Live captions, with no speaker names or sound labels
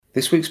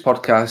This week's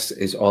podcast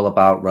is all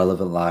about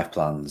relevant life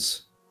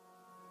plans.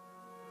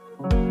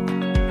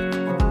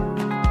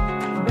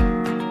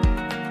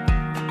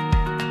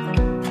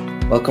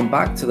 Welcome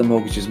back to the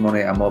Mortgages,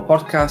 Money and More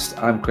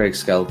podcast. I'm Craig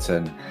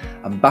Skelton.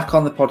 And back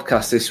on the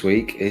podcast this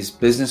week is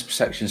business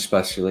protection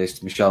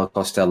specialist Michelle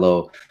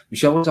Costello.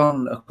 Michelle was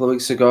on a couple of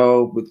weeks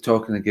ago with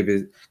talking and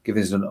giving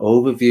us an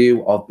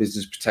overview of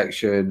business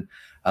protection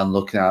and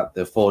looking at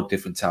the 4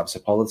 different types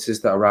of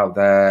policies that are out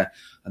there.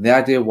 And the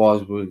idea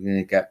was we were going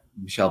to get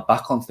Michelle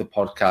back onto the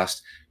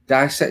podcast,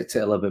 dissect it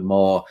a little bit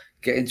more,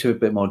 get into a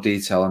bit more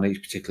detail on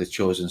each particular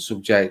chosen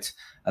subject.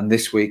 And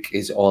this week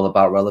is all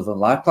about relevant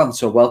life plans.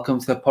 So welcome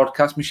to the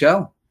podcast,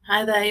 Michelle.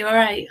 Hi there, you all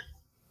right?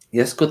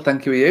 Yes, good,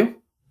 thank you. Are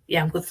you?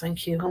 Yeah, I'm good,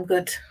 thank you. I'm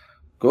good.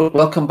 Good.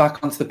 Welcome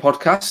back onto the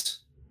podcast.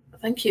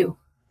 Thank you.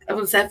 I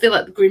would say I feel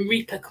like the Grim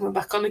Reaper coming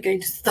back on again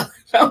just to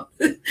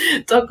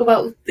talk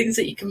about things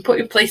that you can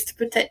put in place to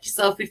protect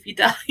yourself if you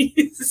die.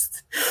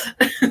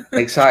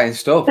 Exciting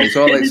stuff. It's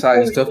all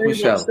exciting stuff, very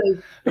Michelle.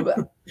 so.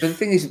 But the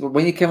thing is,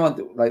 when you came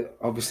on, like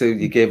obviously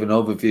you gave an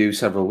overview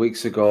several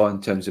weeks ago in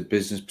terms of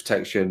business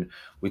protection.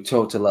 We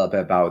talked a little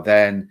bit about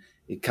then.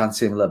 It can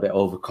seem a little bit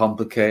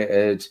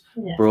overcomplicated.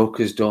 Yeah.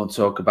 Brokers don't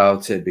talk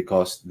about it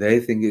because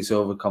they think it's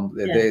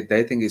overcomplicated. Yeah.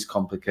 They think it's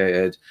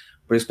complicated,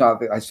 but it's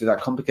not actually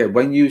that complicated.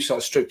 When you sort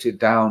of stripped it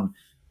down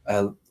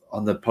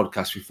on the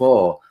podcast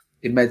before,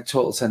 it made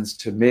total sense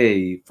to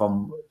me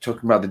from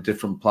talking about the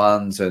different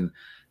plans and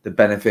the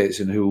benefits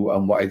and who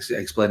and what,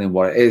 explaining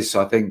what it is.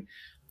 So I think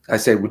I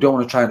say we don't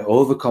want to try and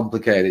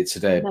overcomplicate it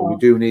today, but we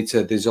do need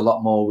to. There's a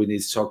lot more we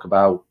need to talk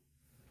about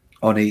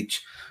on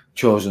each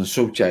chosen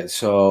subject.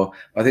 So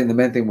I think the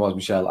main thing was,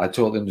 Michelle, I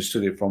totally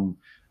understood it from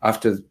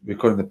after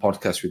recording the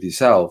podcast with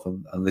yourself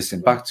and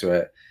listening back to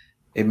it.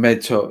 It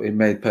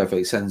made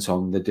perfect sense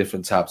on the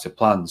different types of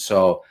plans.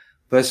 So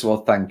first of all,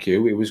 thank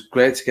you. It was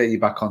great to get you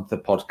back onto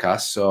the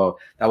podcast. So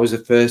that was the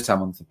first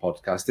time on the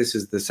podcast. This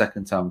is the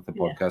second time on the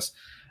podcast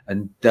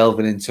and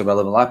delving into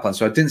relevant life plans.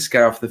 So I didn't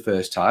scare off the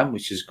first time,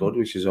 which is good,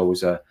 which is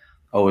always a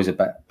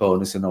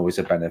bonus and always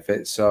a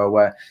benefit.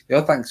 So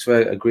thanks for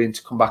agreeing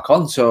to come back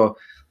on. So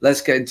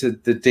let's get into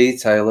the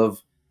detail of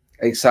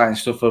exciting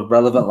stuff of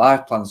relevant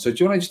life plans. So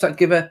do you want to just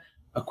give a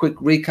quick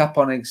recap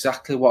on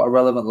exactly what a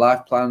relevant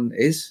life plan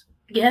is?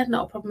 Yeah,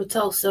 not a problem at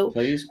all. So,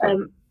 please.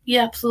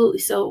 Yeah, absolutely.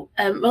 So,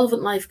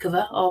 relevant life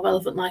cover or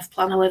relevant life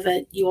plan,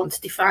 however you want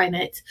to define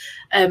it,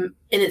 in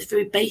its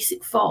very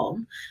basic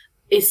form,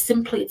 is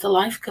simply it's a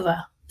life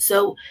cover.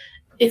 So,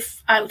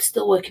 if I would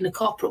still work in the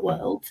corporate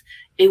world,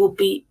 it would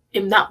be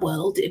in that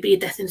world, it'd be a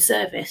death in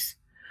service,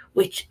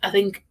 which I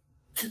think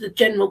to the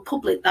general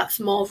public that's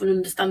more of an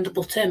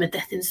understandable term, a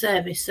death in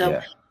service. So,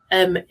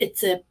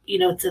 it's a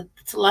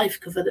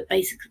life cover that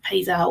basically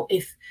pays out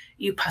if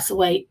you pass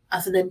away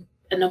as an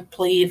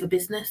employee of a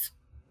business.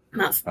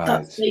 And that's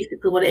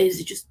basically what it is.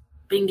 It's just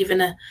being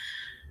given a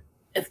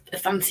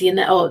fancy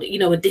or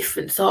a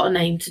different sort of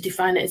name to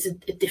define it as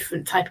a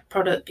different type of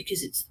product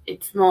because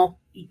it's more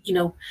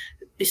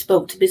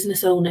bespoke to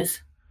business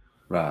owners.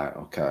 Right.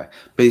 Okay.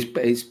 But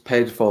it's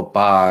paid for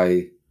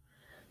by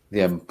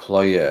the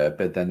employer,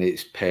 but then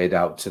it's paid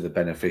out to the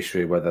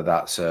beneficiary, whether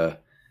that's a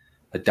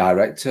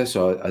director,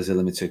 so as a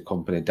limited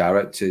company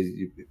director,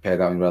 you paid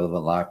out in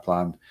relevant life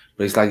plan.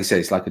 But it's like you say,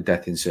 it's like a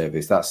death in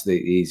service. That's the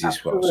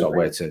easiest sort of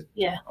way to.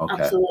 Yeah,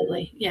 okay.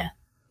 Absolutely. Yeah,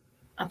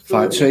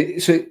 absolutely. Fine.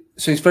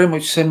 So it's very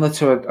much similar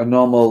to a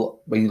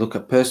normal. When you look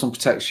at personal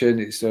protection,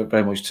 it's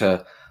very much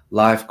to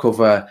life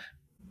cover.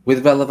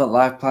 With relevant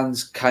life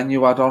plans, can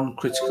you add on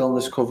critical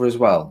illness cover as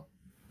well?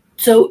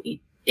 So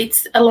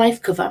it's a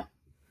life cover,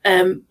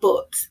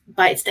 but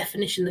by its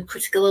definition, the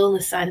critical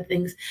illness side of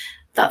things,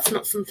 that's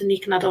not something you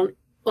can add on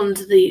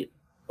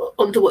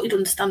under what you'd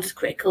understand as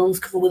critical illness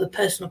cover with a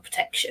personal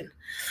protection.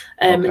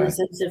 In the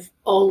sense of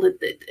all the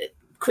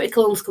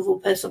critical illness cover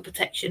with personal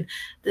protection,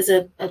 there's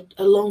a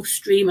long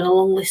stream and a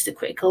long list of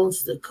critical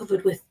illnesses that are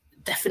covered with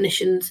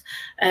definitions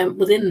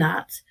within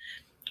that.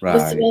 Right.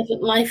 With the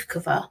relevant life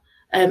cover,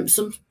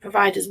 some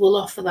providers will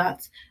offer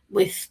that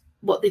with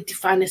what they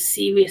define as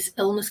serious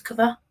illness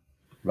cover.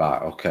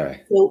 Right,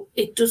 okay. So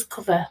it does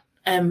cover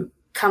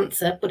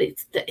cancer, but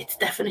its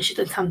definition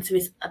of cancer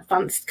is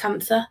advanced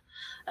cancer.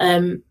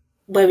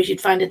 Whereas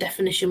you'd find a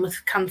definition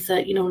with cancer,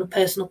 in a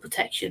personal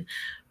protection,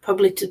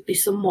 probably to be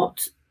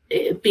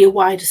it'd be a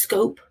wider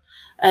scope.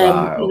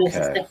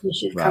 The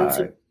definition of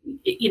cancer,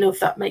 if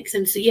that makes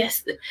sense. So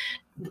yes,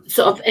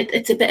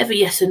 it's a bit of a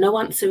yes or no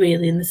answer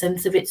really, in the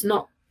sense of it's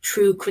not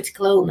true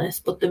critical illness,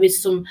 but there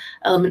is some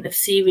element of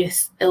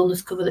serious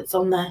illness cover that's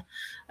on there.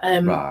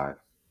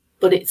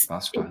 But it's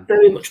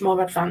very much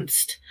more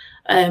advanced.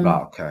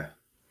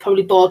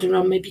 Probably bordering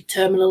on maybe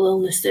terminal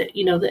illness that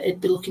that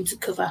it'd be looking to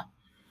cover.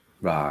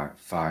 Right,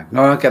 fine.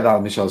 No, I get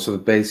that, Michelle. So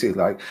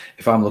basically, like,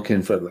 if I'm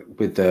looking for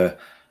with the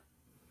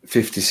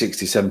 50,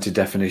 60, 70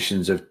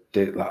 definitions of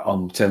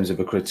on terms of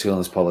a critical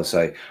illness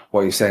policy,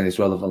 what you're saying is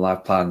relevant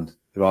life plan.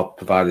 There are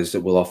providers that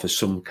will offer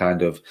some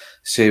kind of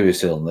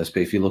serious illness,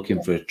 but if you're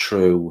looking for a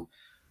true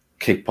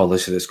kick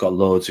policy that's got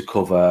loads of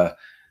cover,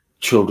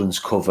 children's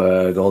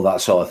covered, all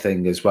that sort of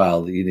thing as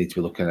well. You need to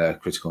be looking at a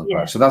critical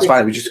impact. So that's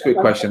fine. It was just a quick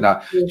question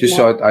that just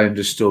so I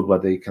understood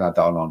whether you can add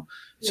that on.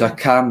 So I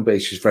can, but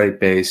it's just very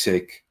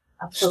basic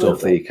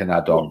stuff that you can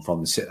add on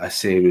from a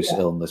serious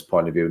illness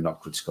point of view,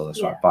 not critical.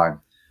 That's right. Fine.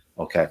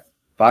 Okay.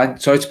 Fine.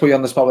 Sorry to put you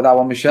on the spot with that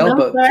one, Michelle,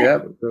 but yeah,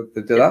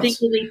 I think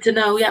you need to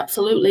know,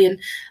 absolutely. And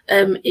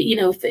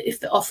if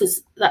it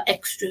offers that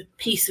extra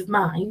peace of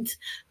mind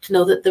to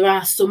know that there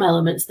are some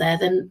elements there,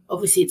 then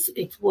obviously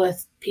it's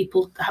worth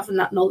people having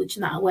that knowledge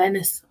and that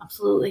awareness.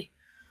 Absolutely.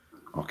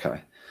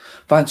 Okay.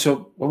 Fine.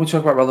 So when we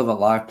talk about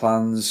relevant life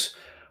plans,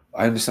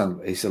 I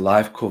understand it's a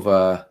life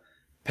cover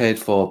paid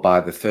for by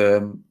the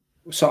firm.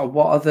 Sort of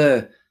what are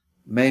the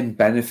main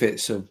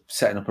benefits of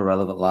setting up a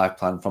relevant life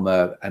plan from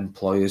an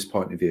employer's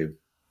point of view?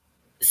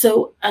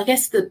 So I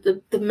guess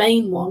the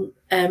main one,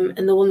 and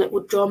the one that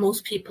would draw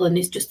most people in,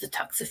 is just the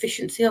tax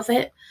efficiency of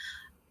it,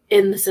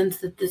 in the sense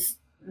that there's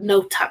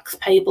no tax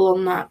payable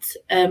on that,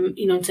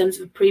 in terms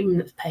of a premium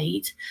that's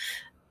paid,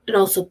 and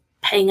also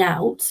paying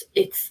out,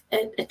 it's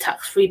a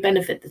tax-free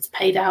benefit that's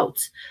paid out,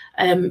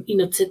 to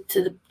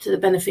the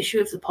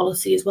beneficiary of the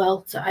policy as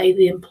well, to i.e.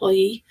 the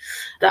employee.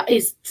 That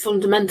is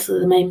fundamentally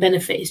the main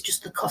benefit, is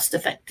just the cost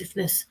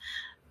effectiveness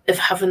of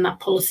having that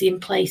policy in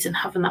place and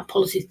having that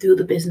policy through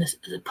the business,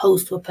 as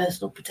opposed to a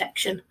personal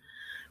protection,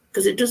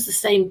 because it does the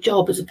same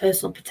job as a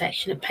personal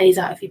protection. It pays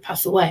out if you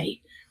pass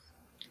away.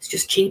 It's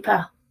just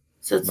cheaper,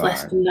 so it's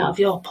less coming out of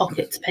your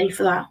pocket to pay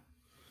for that.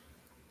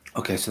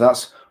 Okay, so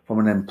that's from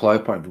an employer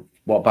point of view.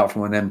 What about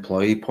from an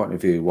employee point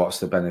of view?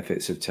 What's the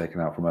benefits of taking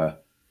out from a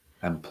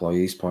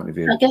employee's point of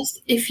view? I guess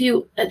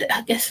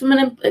from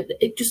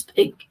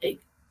it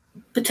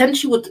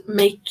potentially would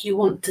make you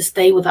want to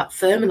stay with that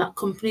firm and that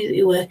company that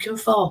you're working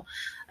for,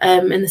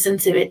 in the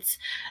sense of, it's,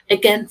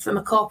 again, from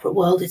a corporate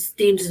world, it's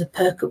deemed as a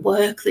perk at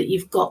work that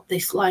you've got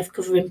this life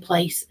cover in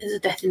place as a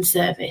death in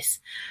service.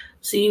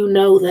 So you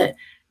know that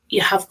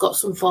you have got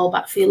some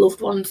fallback for your loved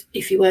ones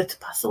if you were to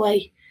pass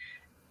away.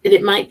 And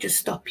it might just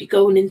stop you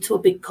going into a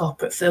big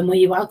corporate firm where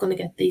you are going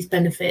to get these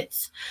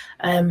benefits.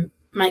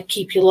 Might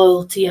keep you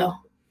loyal to your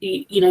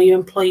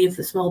employee of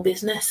the small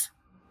business.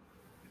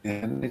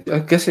 Yeah, I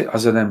guess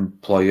as an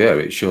employer,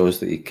 it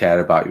shows that you care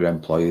about your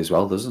employee as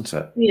well, doesn't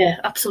it? Yeah,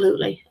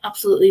 absolutely,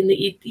 and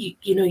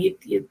that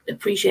you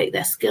appreciate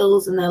their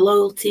skills and their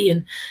loyalty,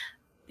 and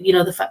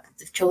the fact that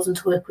they've chosen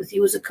to work with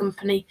you as a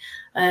company,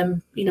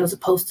 as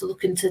opposed to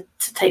looking to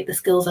take the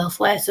skills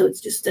elsewhere. So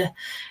it's just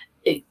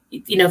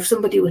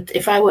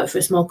if I worked for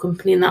a small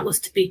company and that was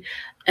to be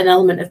an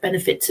element of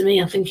benefit to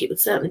me, I think it would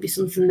certainly be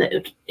something that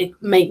would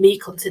make me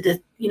consider,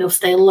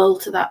 staying loyal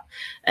to that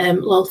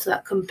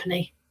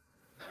company.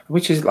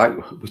 Which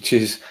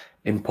is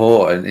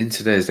important in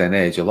today's day and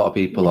age. A lot of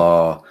people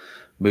are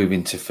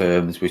moving to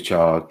firms which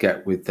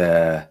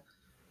it's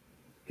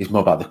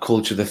more about the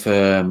culture of the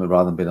firm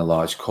rather than being a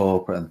large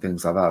corporate and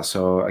things like that.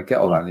 So I get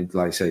all that. And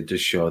like I say, it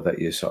does show that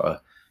you sort of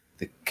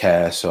the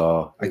care.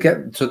 So I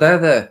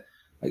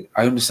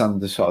understand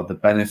the sort of the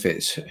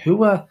benefits.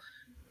 Who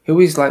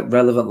is like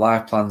relevant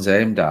life plans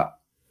aimed at?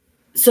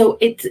 So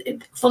it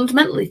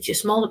fundamentally, it's your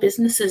smaller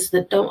businesses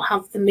that don't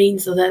have the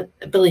means or the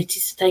ability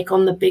to take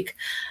on the big,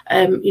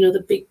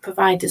 the big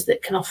providers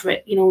that can offer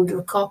it, under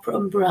a corporate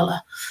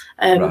umbrella.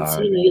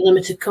 So your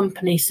limited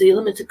company. So your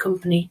limited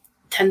company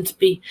tend to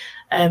be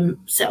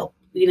set up.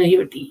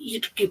 You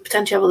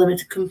potentially have a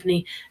limited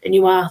company, and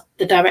you are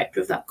the director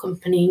of that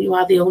company, and you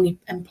are the only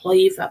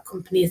employee of that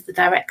company as the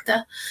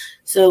director.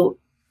 So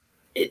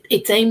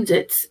it's aimed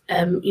at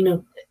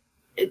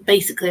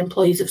basically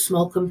employees of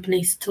small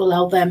companies, to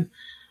allow them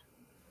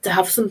to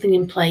have something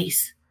in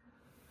place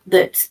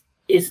that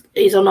is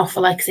on offer,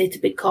 like I say, to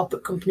big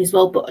corporate companies as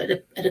well, but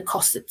at a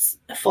cost that's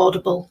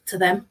affordable to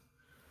them.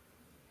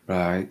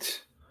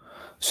 Right.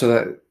 So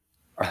that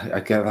I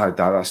get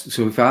that.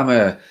 So if I'm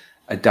a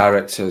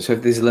director, so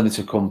if there's a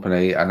limited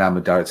company and I'm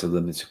a director of a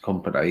limited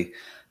company,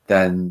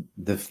 then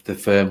the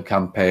firm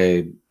can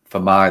pay for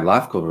my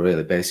life cover,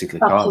 really, basically,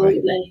 can't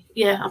they?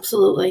 Yeah,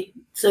 absolutely.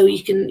 So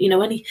you can,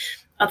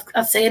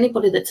 I'd say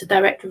anybody that's a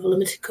director of a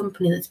limited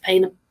company that's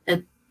paying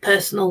a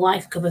personal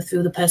life cover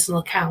through the personal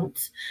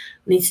account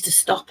needs to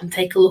stop and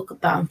take a look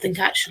at that and think,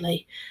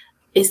 actually,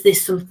 is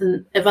this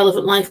something, a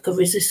relevant life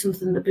cover, is this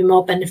something that'd be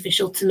more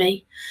beneficial to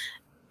me?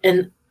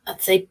 And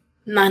I'd say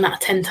 9 out of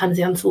 10 times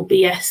the answer will be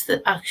yes,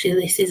 that actually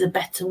this is a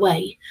better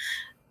way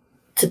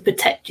to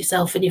protect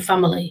yourself and your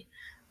family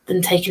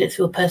than taking it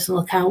through a personal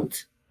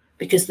account,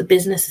 because the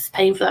business is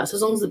paying for that. So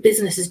as long as the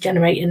business is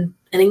generating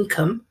an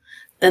income,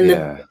 then the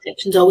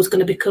protection's always going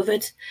to be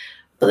covered.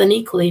 But then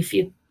equally, if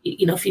you've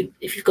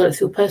got it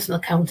through a personal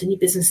account and your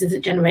business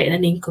isn't generating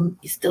an income,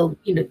 you're still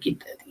not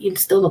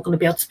going to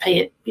be able to pay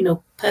it,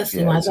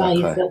 personally wise, are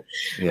you? So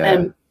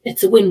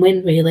it's a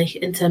win-win, really,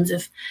 in terms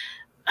of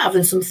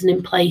having something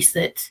in place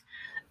that,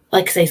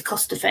 like I say, is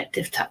cost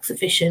effective, tax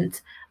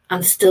efficient,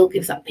 and still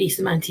gives that peace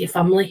of mind to your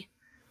family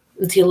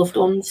and to your loved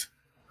ones.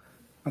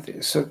 I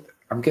think so.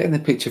 I'm getting the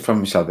picture from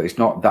myself that it's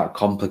not that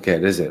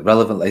complicated, is it?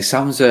 Relevant. It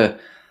sounds a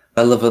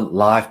relevant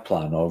life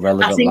plan or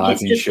relevant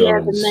life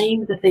insurance. The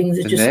name of the things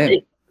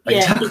is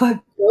Exactly.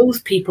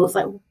 Those people, it's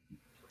like,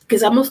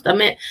 because I must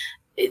admit,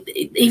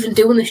 even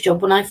doing this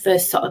job, when I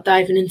first started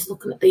diving into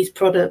looking at these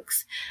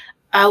products,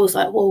 I was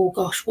like, whoa,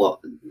 gosh, what?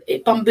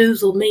 It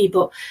bamboozled me.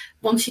 But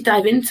once you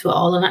dive into it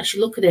all and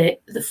actually look at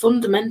it, the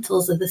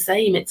fundamentals are the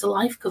same. It's a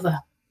life cover.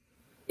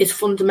 It's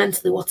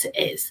fundamentally what it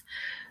is.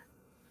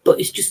 But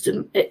it's just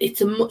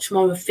it's a much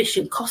more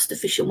efficient,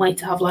 cost-efficient way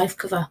to have life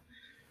cover.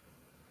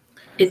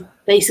 It's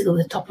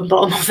basically the top and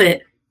bottom of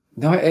it.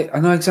 No, I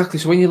know exactly.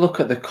 So when you look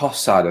at the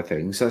cost side of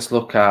things, let's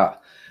look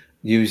at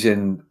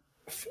using,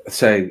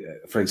 say,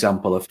 for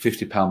example, a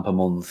 £50 per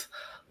month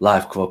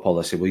life cover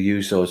policy. We'll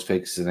use those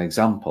figures as an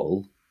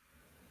example.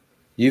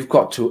 You've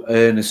got to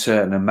earn a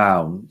certain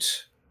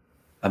amount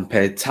and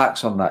pay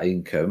tax on that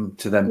income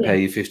to then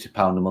pay your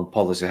 £50 a month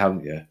policy,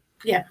 haven't you?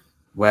 Yeah.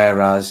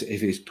 Whereas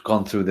if it's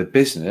gone through the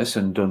business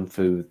and done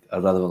through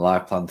a relevant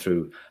life plan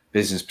through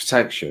business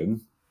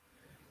protection,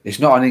 it's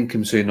not an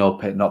income, so you're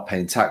not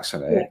paying tax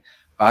on it. Yeah.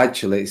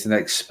 Actually, it's an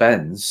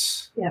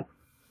expense,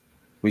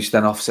 which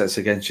then offsets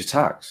against your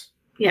tax.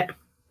 Yeah,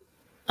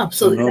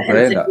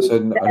 absolutely. So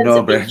a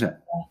no-brainer.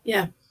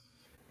 Yeah.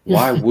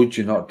 Why would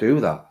you not do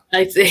that?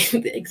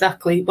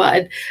 Exactly.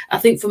 But I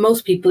think for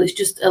most people, it's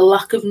just a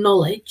lack of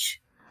knowledge,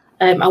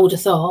 I would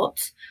have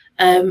thought.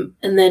 And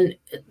then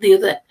the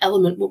other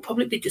element will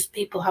probably be just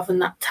people having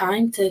that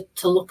time to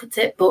look at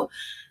it. But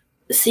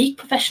seek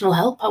professional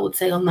help, I would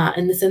say, on that,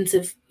 in the sense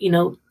of,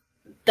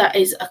 that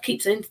is, I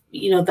keep saying,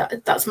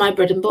 that's my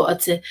bread and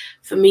butter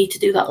for me to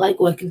do that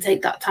legwork and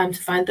take that time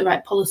to find the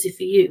right policy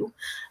for you,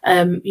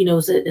 as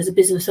a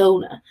business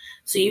owner.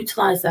 So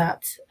utilize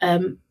that.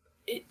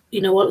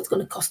 What it's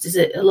going to cost is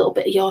a little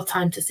bit of your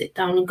time to sit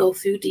down and go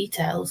through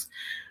details.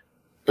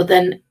 But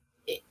then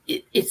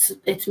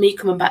it's me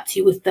coming back to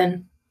you with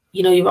then,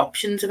 your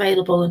options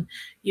available, and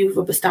you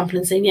rubber stamping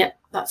and saying, yeah,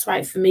 that's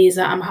right for me, is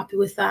that I'm happy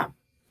with that.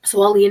 So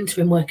all the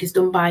interim work is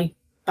done by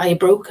a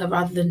broker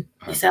rather than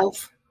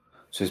yourself.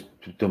 So it's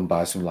done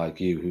by someone like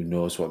you who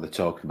knows what they're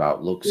talking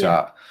about, looks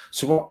at.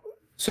 So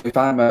if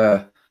I'm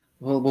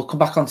we'll come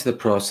back onto the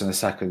process in a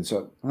second.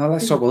 So we'll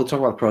talk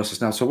about the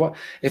process now. So what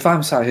if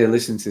I'm sat here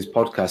listening to this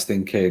podcast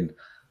thinking,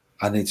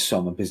 I need to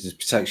sort my business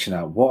protection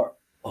out?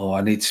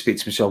 I need to speak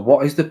to Michelle.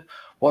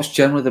 What's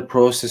generally the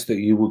process that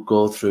you would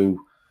go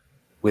through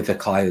with a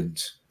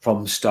client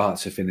from start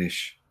to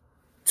finish?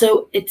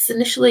 So it's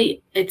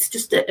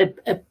just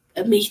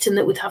a meeting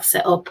that we'd have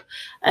set up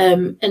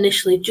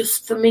initially,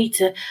 just for me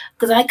to,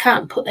 because I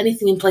can't put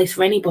anything in place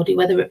for anybody,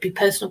 whether it be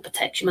personal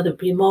protection, whether it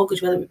be a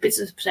mortgage, whether it be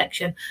business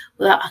protection,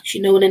 without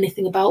actually knowing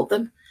anything about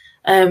them.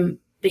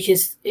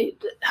 Because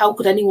how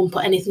could anyone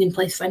put anything in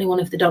place for anyone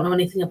if they don't know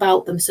anything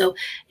about them? So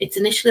it's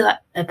initially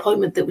that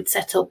appointment that we'd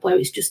set up where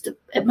it's just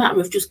a matter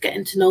of just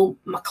getting to know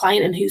my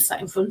client and who's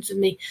sat in front of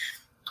me,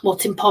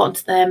 what's important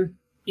to them,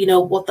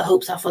 what the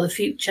hopes are for the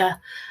future,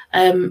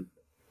 and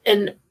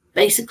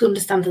basically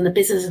understanding the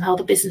business and how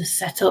the business is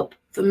set up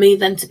for me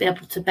then to be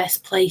able to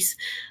best place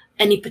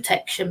any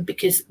protection,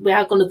 because we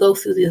are going to go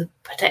through the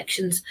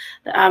protections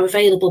that are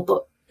available,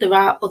 but there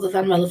are, other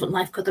than relevant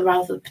life cover, there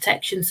are other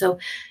protections. So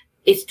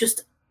it's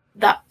just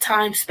that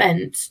time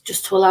spent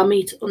just to allow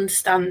me to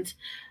understand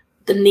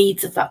the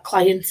needs of that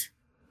client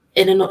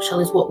in a nutshell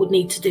is what we'd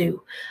need to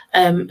do,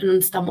 and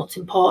understand what's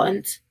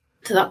important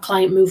to that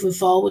client moving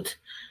forward.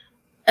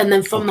 And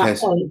then from that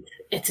point,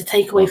 it's a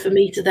takeaway for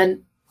me to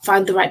then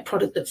find the right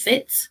product that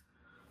fits.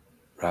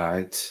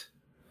 Right.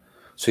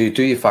 So you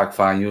do your fact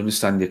find, you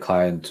understand your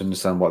client,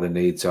 understand what their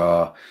needs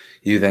are.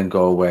 You then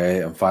go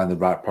away and find the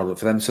right product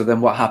for them. So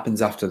then what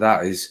happens after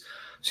that is,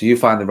 so you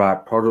find the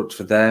right product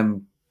for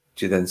them.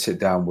 Do you then sit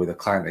down with a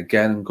client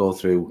again and go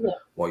through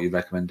what your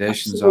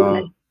recommendations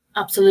are?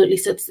 Absolutely.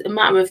 So it's a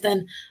matter of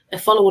then a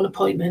follow-on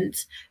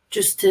appointment,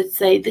 just to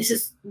say, this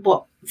is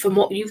what, from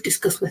what you've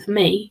discussed with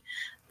me,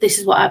 this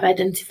is what I've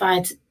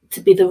identified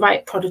to be the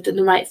right product and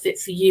the right fit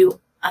for you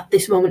at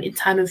this moment in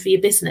time and for your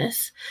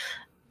business,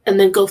 and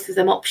then go through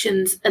them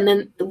options. And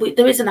then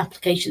there is an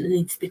application that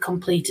needs to be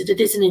completed.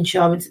 It is an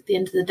insurance at the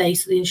end of the day,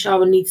 so the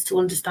insurer needs to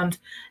understand,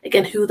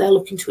 again, who they're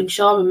looking to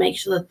insure and make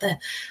sure that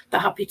they're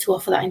happy to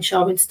offer that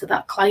insurance to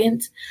that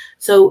client.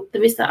 So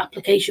there is that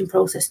application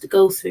process to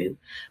go through,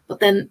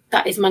 but then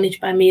that is managed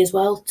by me as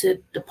well,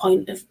 to the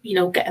point of,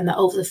 getting that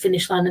over the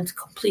finish line and to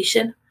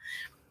completion.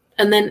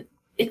 And then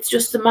it's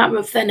just a matter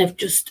of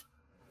just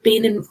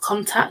being in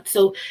contact.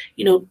 So,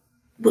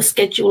 we're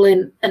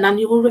scheduling an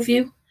annual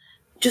review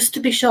just to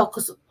be sure,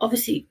 because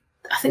obviously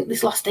I think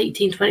this last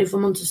 18, 24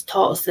 months has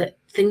taught us that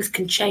things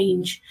can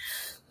change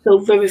so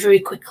very, very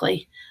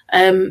quickly,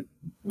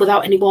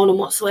 without any warning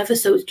whatsoever.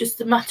 So it's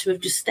just a matter of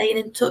just staying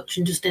in touch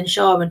and just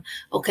ensuring,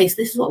 okay, so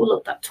this is what we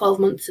looked at 12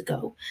 months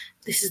ago.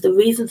 This is the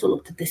reasons we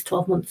looked at this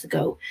 12 months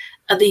ago.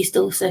 Are these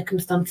still the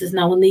circumstances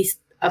now? And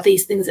are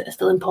these things that are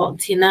still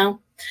important to you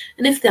now?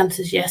 And if the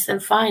answer is yes, then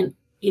fine.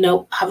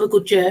 Have a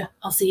good year.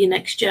 I'll see you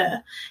next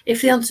year.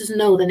 If the answer is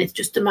no, then it's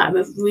just a matter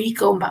of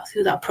going back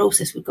through that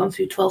process we've gone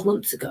through 12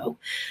 months ago,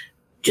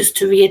 just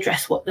to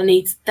readdress what the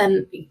needs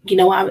then,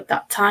 are at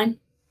that time.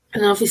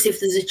 And obviously, if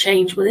there's a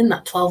change within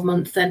that 12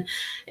 months, then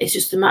it's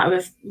just a matter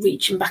of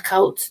reaching back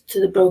out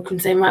to the broker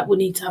and saying, right, we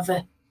need to have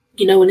an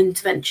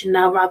intervention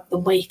now rather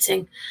than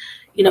waiting,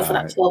 for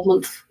that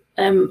 12-month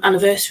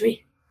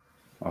anniversary.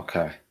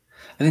 Okay.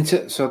 And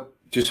so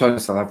just to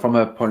understand, like, from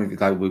a point of view,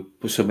 like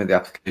we submit the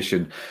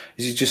application,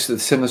 is it just a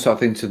similar sort of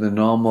thing to the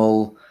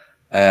normal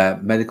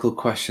medical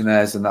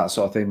questionnaires and that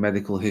sort of thing,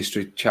 medical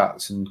history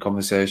chats and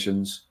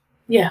conversations?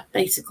 Yeah,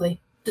 basically.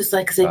 Just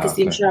like I say, because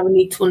the insurer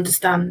need to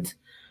understand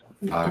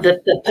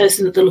the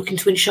person that they're looking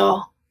to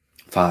insure.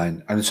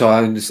 Fine. And so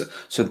I understand.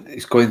 So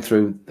it's going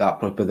through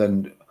that, but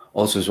then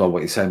also as well, what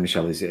you're saying,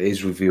 Michelle, is it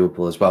is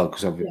reviewable as well,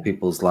 because obviously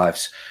people's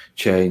lives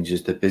change,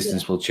 as the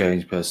business will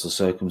change, personal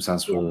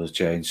circumstances will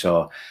change.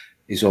 So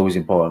it's always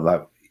important,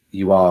 like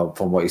you are,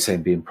 from what you're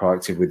saying, being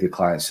proactive with your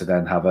clients to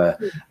then have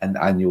an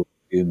annual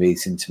review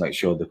meeting to make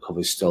sure the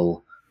cover's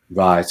still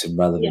right and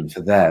relevant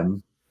for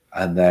them.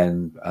 And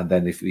then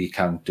if we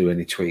can do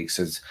any tweaks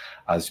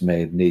as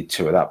may need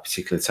to at that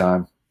particular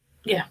time.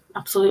 Yeah,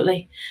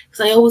 absolutely.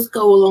 Because I always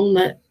go along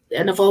that,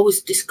 and I've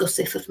always discussed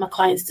this with my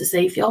clients to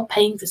say, if you're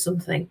paying for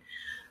something,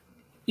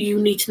 you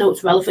need to know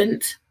it's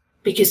relevant,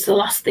 because the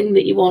last thing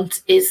that you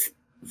want is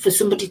for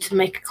somebody to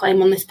make a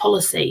claim on this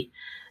policy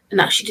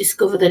and actually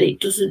discover that it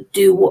doesn't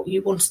do what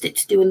you wanted it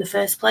to do in the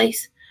first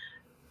place,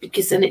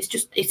 because then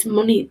it's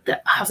money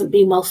that hasn't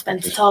been well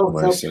spent at all.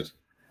 Wasted.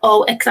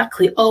 So,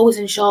 exactly. Always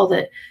ensure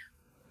that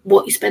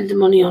what you're spending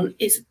money on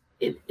is,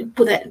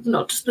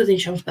 not just with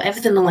insurance, but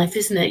everything in life,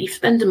 isn't it? You're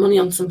spending money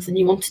on something,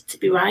 you want it to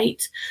be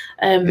right.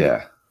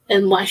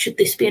 And why should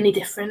this be any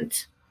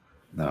different?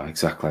 No,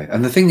 exactly.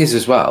 And the thing is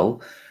as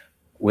well,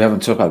 we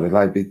haven't talked about it,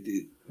 like,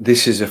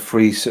 this is a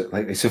free,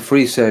 like, it's a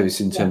free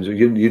service in terms of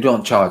you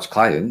don't charge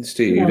clients,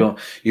 do you? No.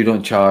 You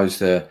don't charge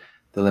the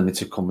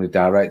limited company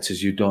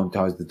directors, you don't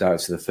charge the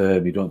director of the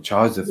firm, you don't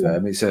charge the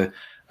firm. It's a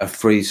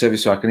free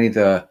service. So I can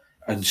either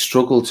and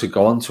struggle to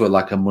go onto a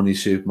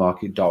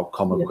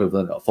moneysupermarket.com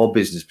equivalent for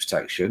business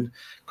protection,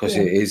 because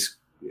it is,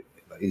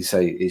 you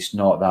say, it's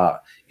not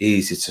that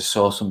easy to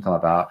source something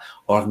like that,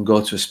 or I can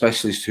go to a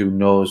specialist who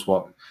knows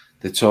what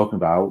they're talking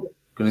about,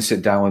 going to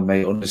sit down with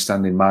me,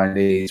 understanding my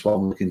needs, what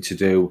I'm looking to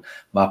do,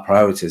 my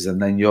priorities,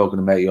 and then you're going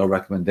to make your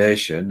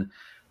recommendation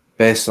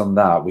based on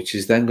that, which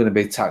is then going to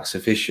be tax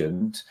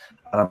efficient,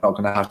 and I'm not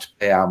going to have to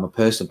pay out my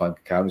personal bank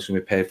account. It's going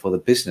to be paid for the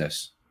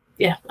business.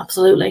 Yeah,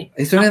 absolutely.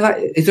 Is there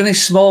any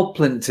small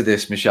plint to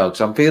this, Michelle?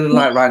 Because I'm feeling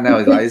like right now,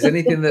 is there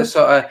anything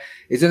that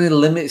is there any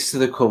limits to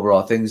the cover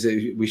or things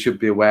that we should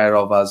be aware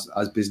of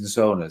as business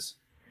owners?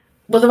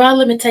 Well, there are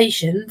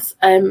limitations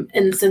in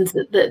the sense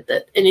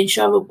that an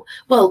insurer,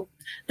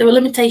 there are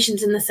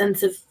limitations in the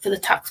sense of, for the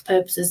tax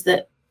purposes,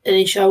 that an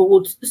insurer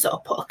would sort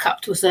of put a cap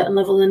to a certain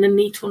level, and then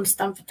need to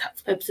understand for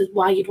tax purposes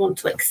why you'd want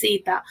to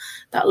exceed that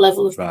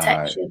level of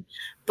protection.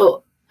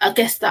 But I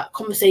guess that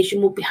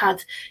conversation will be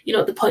had,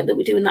 at the point that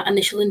we're doing that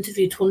initial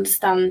interview, to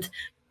understand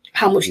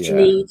how much do you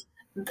need.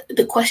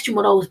 The question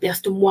would always be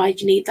asked, and why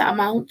do you need that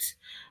amount?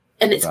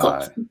 And it's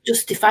got to be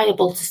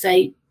justifiable to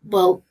say,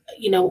 well,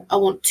 I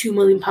want £2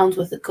 million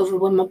worth of cover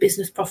when my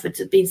business profits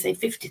have been, say,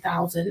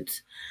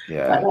 50,000.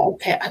 Yeah.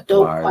 Okay, I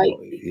don't quite.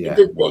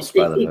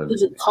 It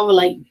doesn't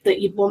correlate that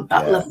you'd want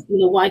that level.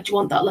 Why do you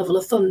want that level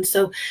of funds?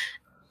 So,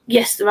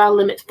 yes, there are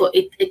limits, but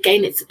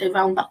it's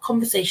around that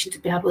conversation to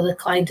be had with a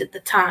client at the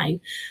time,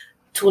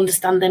 to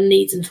understand their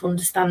needs and to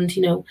understand,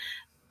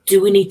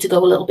 do we need to go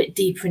a little bit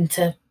deeper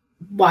into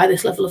why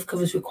this level of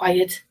cover is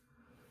required?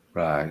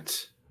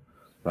 Right.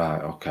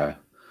 Okay.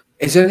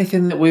 Is there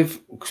anything that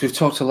because we've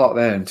talked a lot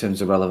there in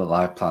terms of relevant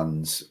life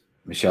plans,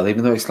 Michelle,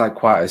 even though it's like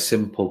quite a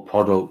simple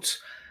product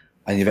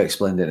and you've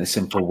explained it in a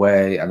simple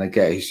way, and I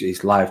get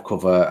it's life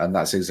cover and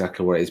that's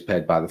exactly what it is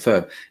paid by the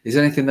firm. Is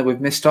there anything that we've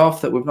missed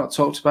off that we've not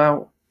talked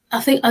about?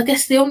 I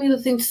guess the only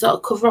other thing to sort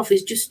of cover off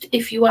is just,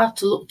 if you are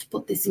to look to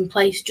put this in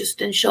place,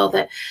 just ensure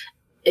that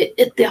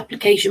at the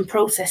application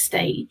process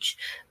stage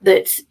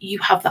that you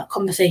have that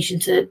conversation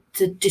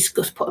to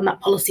discuss putting that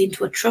policy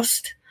into a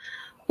trust,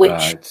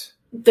 which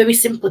very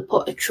simply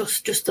put, a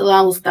trust just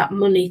allows that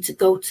money to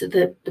go to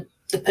the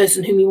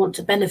person whom you want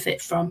to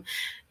benefit from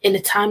in a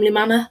timely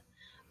manner.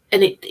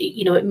 And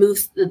it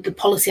moves the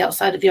policy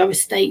outside of your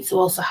estate, so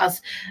also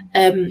has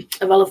a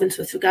relevance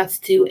with regards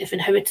to if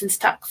inheritance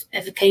tax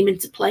ever came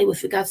into play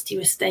with regards to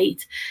your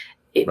estate,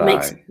 it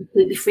makes it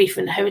completely free for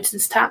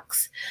inheritance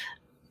tax.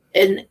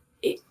 And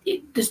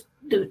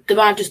there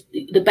are just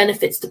the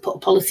benefits to put a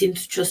policy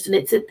into trust, and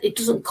it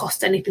doesn't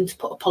cost anything to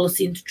put a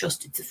policy into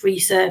trust. It's a free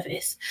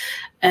service.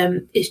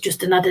 It's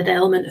just an added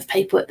element of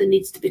paperwork that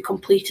needs to be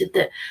completed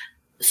that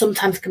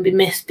sometimes can be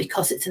missed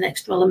because it's an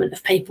extra element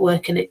of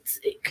paperwork, and it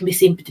can be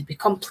seen to be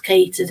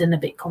complicated and a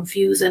bit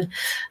confusing.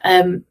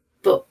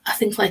 But I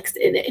think, like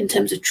in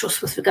terms of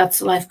trust with regards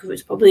to life cover,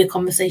 it's probably a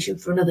conversation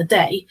for another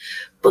day,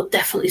 but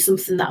definitely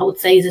something that I would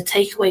say is a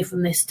takeaway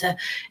from this.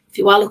 If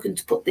you are looking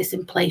to put this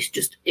in place,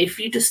 if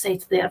you just say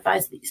to the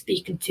advisor that you're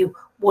speaking to,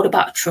 what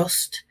about a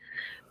trust?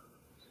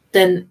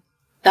 Then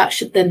that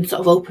should then sort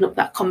of open up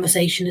that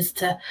conversation as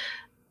to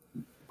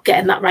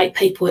getting that right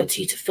paperwork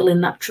to you to fill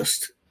in that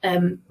trust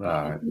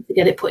to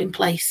get it put in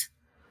place.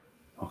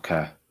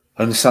 Okay.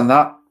 I understand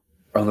that.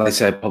 And like I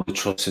say, probably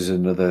trust is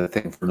another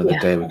thing for another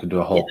day. We can do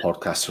a whole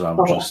podcast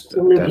around trust.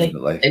 Absolutely.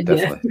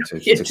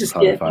 Definitely, to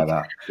clarify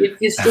that. If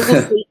you struggle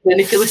sleeping,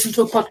 if you listen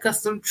to a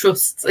podcast on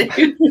trust,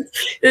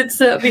 it'd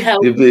certainly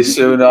help. You'll be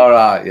soon all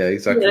right. Yeah,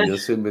 exactly. Yeah. You'll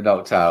soon be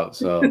knocked out.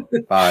 So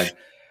fine.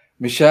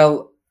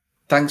 Michelle,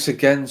 thanks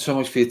again so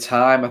much for your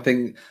time. I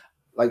think,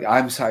 like,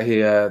 I'm sat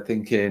here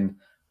thinking,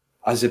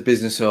 as a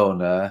business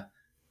owner,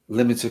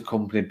 limited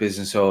company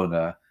business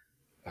owner,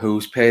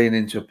 who's paying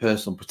into a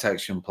personal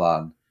protection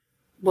plan.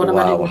 Why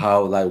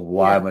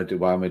am I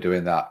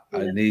doing that? Yeah.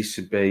 It needs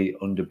to be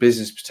under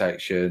business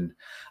protection.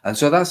 And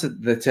so that's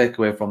the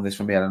takeaway from this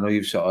for me. And I know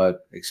you've sort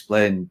of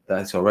explained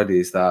that already,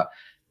 is that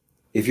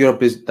if you're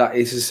that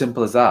it's as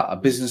simple as that. A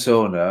business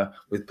owner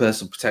with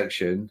personal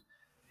protection,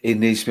 it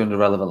needs to be under a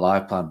relevant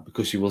life plan,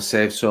 because you will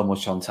save so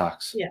much on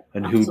tax. Yeah,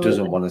 and absolutely. Who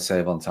doesn't want to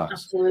save on tax?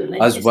 Absolutely.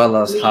 As well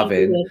as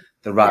having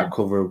the right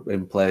cover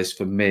in place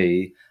for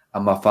me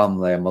and my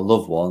family and my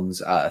loved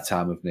ones at a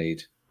time of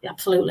need.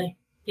 Absolutely.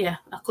 Yeah,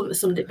 I couldn't have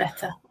summed it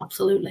better.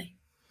 Absolutely.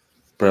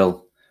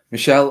 Brill.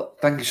 Michelle,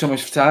 thank you so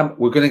much for your time.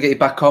 We're going to get you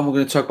back on. We're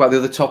going to talk about the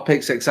other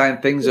topics,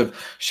 exciting things of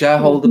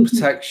shareholder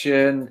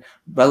protection,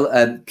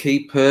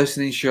 key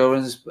person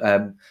insurance,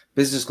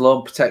 business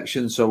loan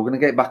protection. So we're going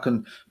to get back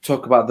and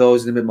talk about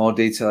those in a bit more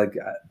detail.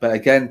 But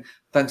again,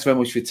 thanks very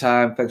much for your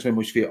time. Thanks very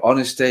much for your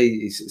honesty.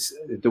 It's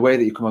the way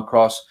that you come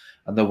across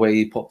and the way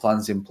you put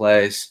plans in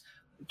place.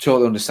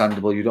 Totally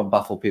understandable. You don't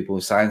baffle people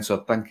with science. So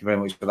thank you very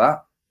much for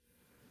that.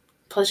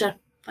 Pleasure.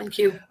 Thank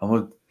you. And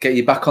we'll get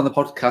you back on the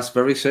podcast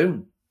very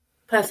soon.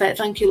 Perfect.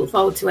 Thank you. Look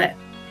forward to it.